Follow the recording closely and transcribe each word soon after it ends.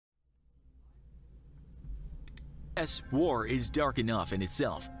Yes, war is dark enough in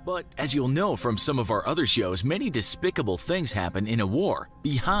itself, but as you'll know from some of our other shows, many despicable things happen in a war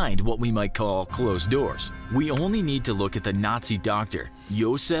behind what we might call closed doors. We only need to look at the Nazi doctor,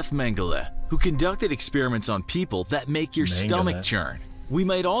 Josef Mengele, who conducted experiments on people that make your stomach churn. We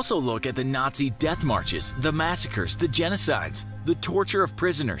might also look at the Nazi death marches, the massacres, the genocides, the torture of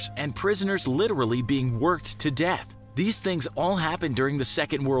prisoners, and prisoners literally being worked to death. These things all happened during the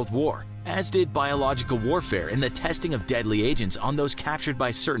Second World War, as did biological warfare and the testing of deadly agents on those captured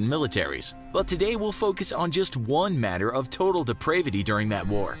by certain militaries. But today we'll focus on just one matter of total depravity during that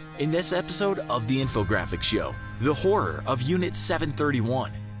war, in this episode of the Infographics Show, the horror of Unit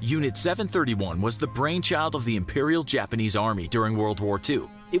 731. Unit 731 was the brainchild of the Imperial Japanese Army during World War II.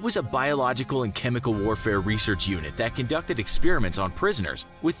 It was a biological and chemical warfare research unit that conducted experiments on prisoners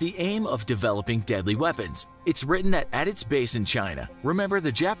with the aim of developing deadly weapons. It's written that at its base in China, remember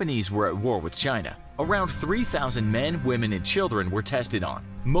the Japanese were at war with China, around 3,000 men, women, and children were tested on.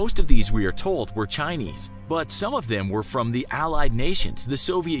 Most of these, we are told, were Chinese, but some of them were from the Allied nations, the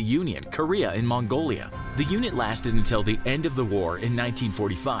Soviet Union, Korea, and Mongolia. The unit lasted until the end of the war in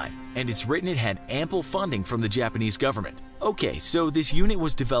 1945, and it's written it had ample funding from the Japanese government. Okay, so this unit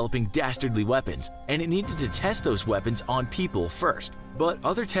was developing dastardly weapons, and it needed to test those weapons on people first. But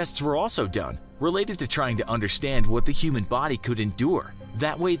other tests were also done, related to trying to understand what the human body could endure.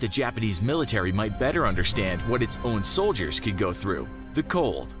 That way the Japanese military might better understand what its own soldiers could go through. The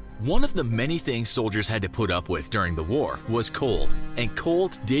cold. One of the many things soldiers had to put up with during the war was cold, and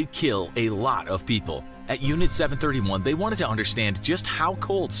cold did kill a lot of people. At Unit 731, they wanted to understand just how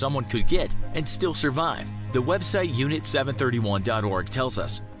cold someone could get and still survive. The website unit731.org tells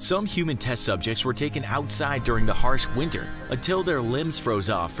us some human test subjects were taken outside during the harsh winter until their limbs froze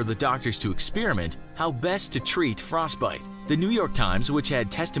off for the doctors to experiment how best to treat frostbite. The New York Times, which had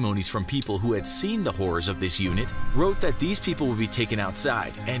testimonies from people who had seen the horrors of this unit, wrote that these people would be taken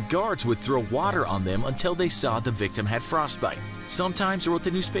outside and guards would throw water on them until they saw the victim had frostbite. Sometimes, wrote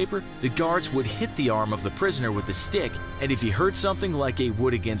the newspaper, the guards would hit the arm of the prisoner with a stick, and if he heard something like a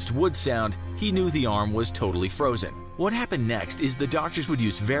wood against wood sound, he knew the arm was totally frozen. What happened next is the doctors would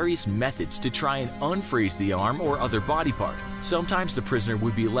use various methods to try and unfreeze the arm or other body part. Sometimes the prisoner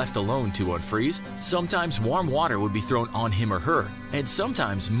would be left alone to unfreeze, sometimes warm water would be thrown on him or her, and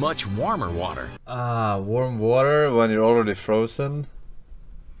sometimes much warmer water. Warm water when you're already frozen?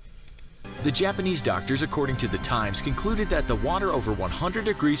 The Japanese doctors, according to the Times, concluded that the water over 100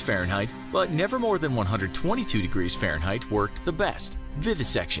 degrees Fahrenheit, but never more than 122 degrees Fahrenheit, worked the best.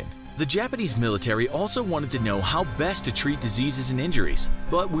 Vivisection. The Japanese military also wanted to know how best to treat diseases and injuries,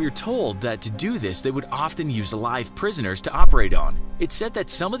 but we're told that to do this they would often use live prisoners to operate on. It said that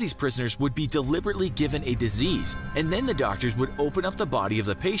some of these prisoners would be deliberately given a disease, and then the doctors would open up the body of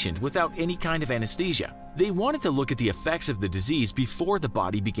the patient without any kind of anesthesia. They wanted to look at the effects of the disease before the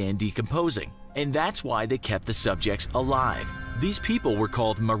body began decomposing, and that's why they kept the subjects alive. These people were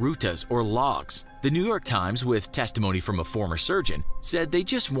called marutas or logs. The New York Times, with testimony from a former surgeon, said they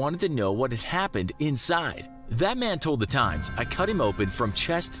just wanted to know what had happened inside. That man told the Times, "I cut him open from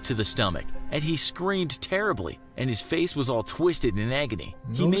chest to the stomach, and he screamed terribly, and his face was all twisted in agony.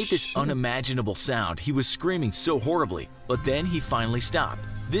 He made this unimaginable sound. He was screaming so horribly, but then he finally stopped."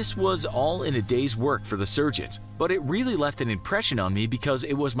 This was all in a day's work for the surgeons, but it really left an impression on me because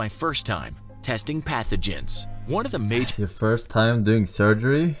it was my first time testing pathogens. One of the major Your first time doing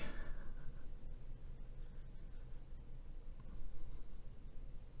surgery?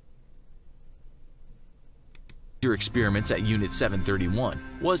 experiments at Unit 731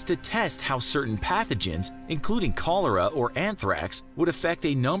 was to test how certain pathogens, including cholera or anthrax, would affect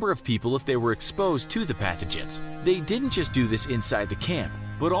a number of people if they were exposed to the pathogens. They didn't just do this inside the camp,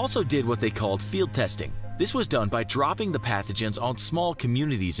 but also did what they called field testing. This was done by dropping the pathogens on small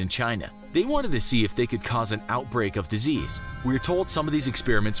communities in China. They wanted to see if they could cause an outbreak of disease. We're told some of these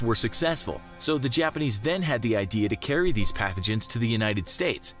experiments were successful, so the Japanese then had the idea to carry these pathogens to the United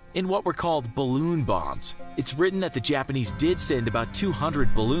States in what were called balloon bombs. It's written that the Japanese did send about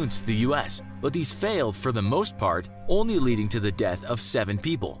 200 balloons to the US, but these failed for the most part, only leading to the death of 7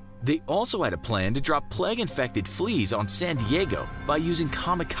 people. They also had a plan to drop plague-infected fleas on San Diego by using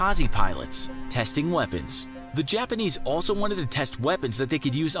kamikaze pilots, testing weapons. The Japanese also wanted to test weapons that they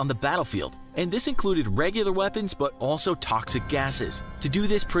could use on the battlefield, and this included regular weapons but also toxic gases. To do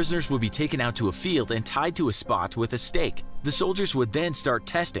this, prisoners would be taken out to a field and tied to a spot with a stake. The soldiers would then start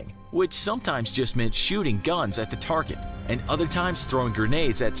testing, which sometimes just meant shooting guns at the target, and other times throwing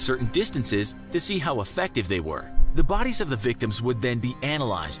grenades at certain distances to see how effective they were. The bodies of the victims would then be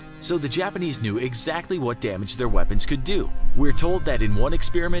analyzed, so the Japanese knew exactly what damage their weapons could do. We're told that in one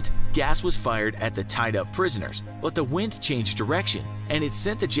experiment, gas was fired at the tied-up prisoners, but the wind changed direction, and it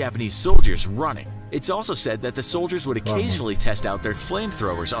sent the Japanese soldiers running. It's also said that the soldiers would occasionally test out their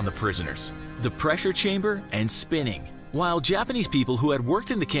flamethrowers on the prisoners. The pressure chamber and spinning. While Japanese people who had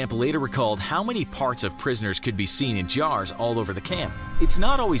worked in the camp later recalled how many parts of prisoners could be seen in jars all over the camp, it's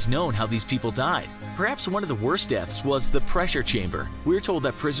not always known how these people died. Perhaps one of the worst deaths was the pressure chamber. We're told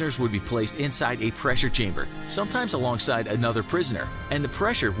that prisoners would be placed inside a pressure chamber, sometimes alongside another prisoner, and the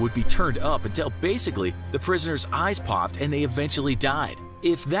pressure would be turned up until basically the prisoner's eyes popped and they eventually died.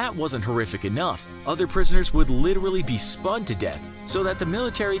 If that wasn't horrific enough, other prisoners would literally be spun to death so that the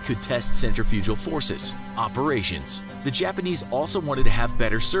military could test centrifugal forces. Operations. The Japanese also wanted to have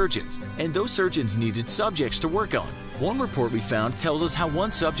better surgeons, and those surgeons needed subjects to work on. One report we found tells us how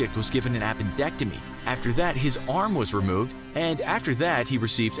one subject was given an appendectomy. After that, his arm was removed, and after that, he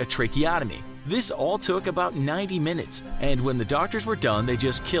received a tracheotomy. This all took about 90 minutes, and when the doctors were done, they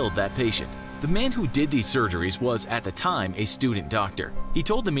just killed that patient. The man who did these surgeries was, at the time, a student doctor. He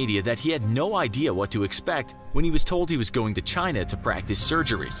told the media that he had no idea what to expect when he was told he was going to China to practice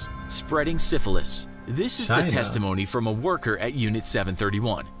surgeries. Spreading syphilis. This is the testimony from a worker at Unit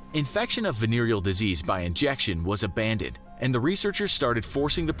 731. Infection of venereal disease by injection was abandoned, and the researchers started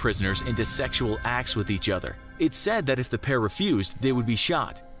forcing the prisoners into sexual acts with each other. It's said that if the pair refused, they would be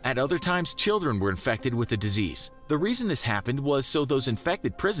shot. At other times, children were infected with the disease. The reason this happened was so those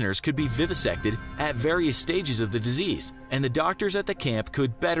infected prisoners could be vivisected at various stages of the disease, and the doctors at the camp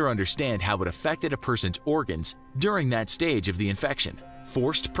could better understand how it affected a person's organs during that stage of the infection.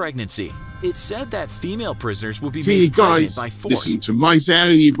 Forced pregnancy. It's said that female prisoners would be made pregnant by force. Listen to my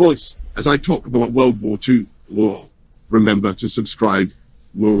zany voice as I talk about World War II war. Remember to subscribe.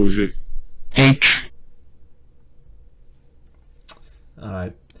 H.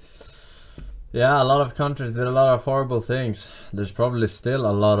 Alright. Yeah, a lot of countries did a lot of horrible things. There's probably still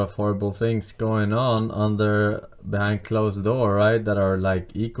a lot of horrible things going on under behind closed door, right? That are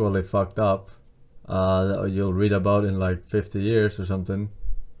like equally fucked up. That you'll read about in like 50 years or something,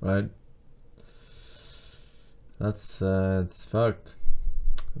 right? That's it's fucked.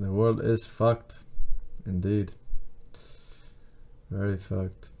 The world is fucked, indeed. Very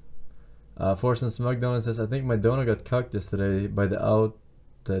fucked. Forsen Smug Donut says, I think my donut got cucked yesterday by the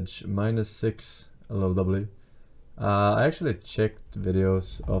outage, -6 LOW. I actually checked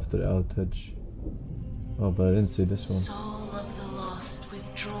videos after the outage. Oh, but I didn't see this one. Soul of the lost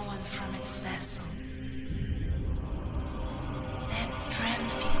withdrawn from its vessel. Let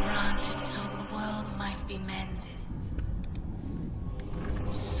strength be granted so the world might be mended.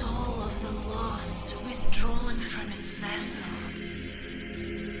 Soul of the lost withdrawn from its vessel.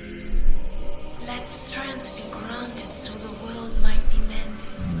 Let strength be granted so the world might be mended.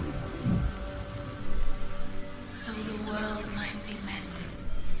 So the world might be mended.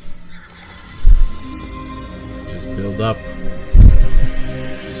 Just build up.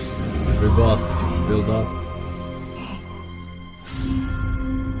 Every boss, just build up.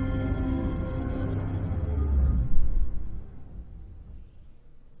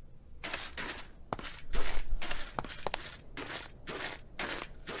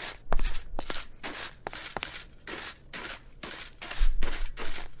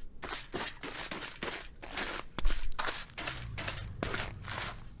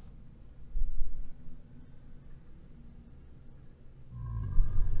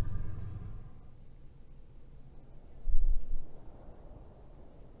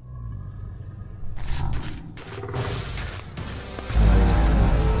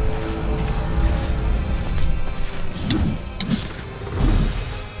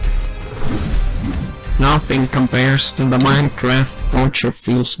 Nothing compares to the Minecraft torture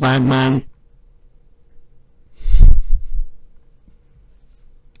feels bad, man.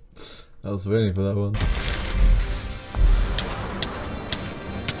 I was waiting for that one.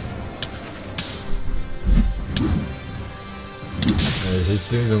 He's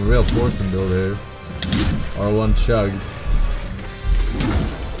doing some real Forsen build here. R1 chug.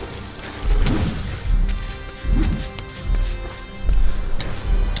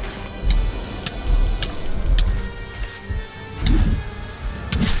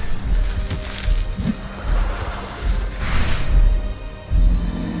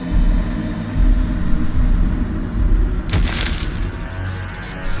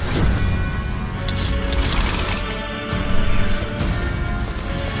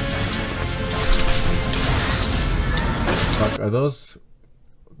 Are those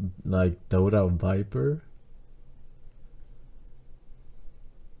like Dota Viper?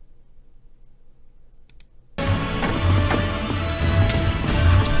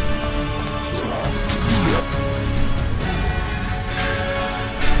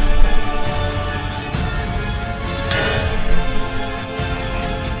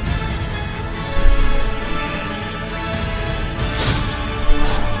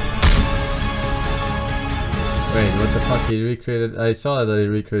 he recreated. I saw that he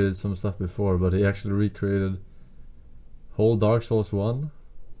recreated some stuff before, but he actually recreated whole Dark Souls 1.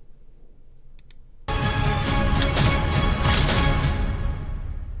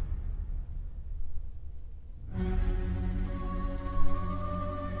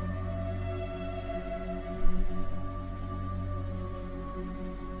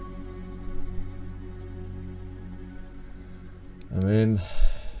 I mean,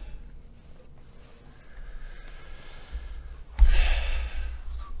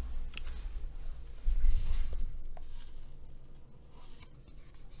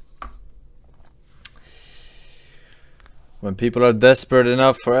 when people are desperate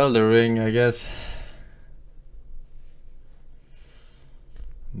enough for Elden Ring, I guess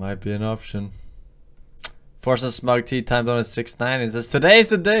might be an option. Forsen Smug T time down at 6-9 and says today's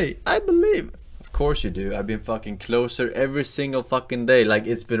the day, I believe. Of course you do. I've been fucking closer every single fucking day. Like,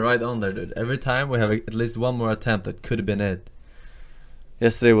 it's been right on there, dude. Every time we have at least one more attempt. That could have been it.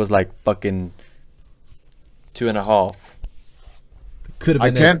 Yesterday was like fucking 2.5. Could have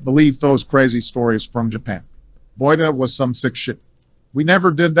been I can't believe those crazy stories from Japan. Boy, that was some sick shit. We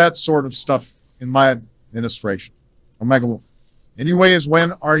never did that sort of stuff in my administration. Omega. Anyways,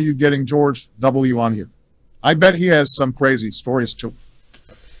 when are you getting George W. on here? I bet he has some crazy stories too.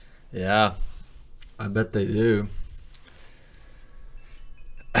 Yeah, I bet they do.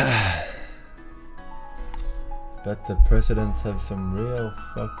 Bet the presidents have some real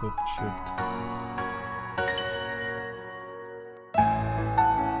fuck up shit.